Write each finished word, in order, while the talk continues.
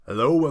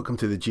Hello, welcome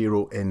to the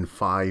Giro in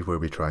 5, where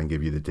we try and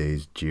give you the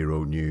day's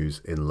Giro news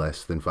in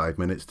less than 5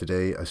 minutes.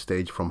 Today, a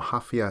stage from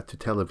Hafia to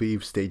Tel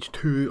Aviv, stage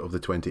 2 of the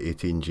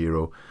 2018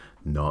 Giro.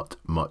 Not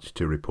much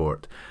to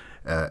report.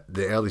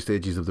 The early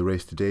stages of the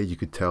race today, you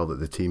could tell that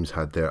the teams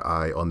had their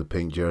eye on the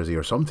pink jersey,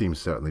 or some teams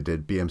certainly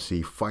did.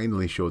 BMC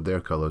finally showed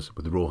their colours,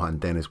 with Rohan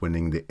Dennis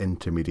winning the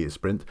intermediate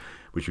sprint,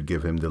 which would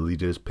give him the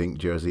leader's pink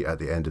jersey at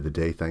the end of the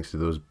day, thanks to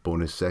those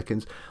bonus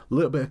seconds. A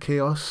little bit of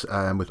chaos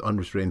with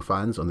unrestrained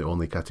fans on the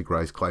only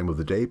categorised climb of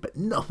the day, but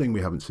nothing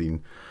we haven't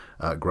seen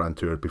at Grand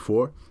Tour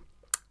before.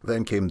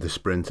 Then came the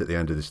sprint at the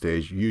end of the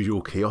stage.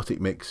 Usual chaotic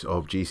mix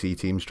of GC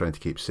teams trying to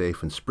keep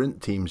safe and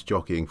sprint teams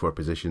jockeying for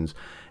positions.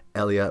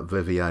 Elia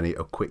Viviani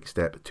of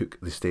Quick-Step took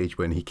the stage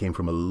win. He came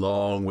from a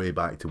long way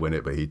back to win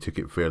it, but he took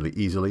it fairly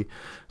easily.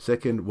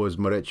 Second was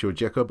Mauricio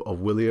Jacob of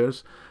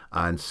Williers,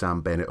 and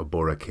Sam Bennett of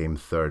Bora came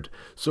third.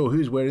 So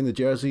who's wearing the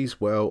jerseys?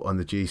 Well, on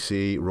the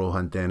GC,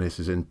 Rohan Dennis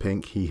is in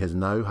pink. He has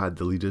now had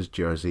the leader's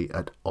jersey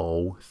at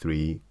all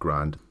 3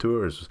 Grand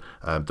Tours.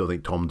 Don't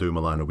think Tom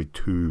Dumoulin will be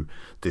too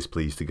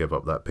displeased to give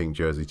up that pink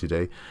jersey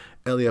today.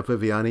 Elia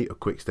Viviani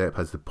of Quick-Step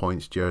has the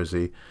points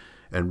jersey.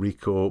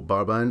 Enrico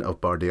Barban of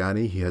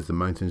Bardiani, he has the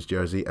mountains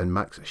jersey, and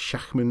Max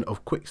Schachmann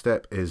of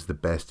Quick-Step is the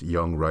best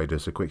young rider.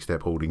 So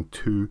Quick-Step holding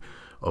 2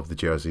 of the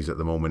jerseys at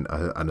the moment,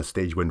 and a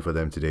stage win for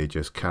them today,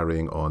 just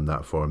carrying on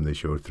that form they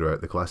showed throughout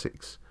the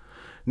classics.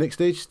 Next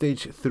stage,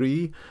 stage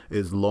 3,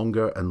 is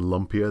longer and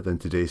lumpier than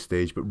today's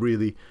stage, but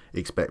really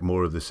expect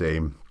more of the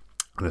same.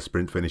 And a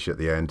sprint finish at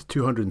the end,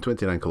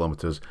 229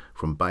 kilometres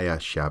from Baya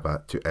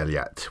Shaba to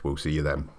Eliat. We'll see you then.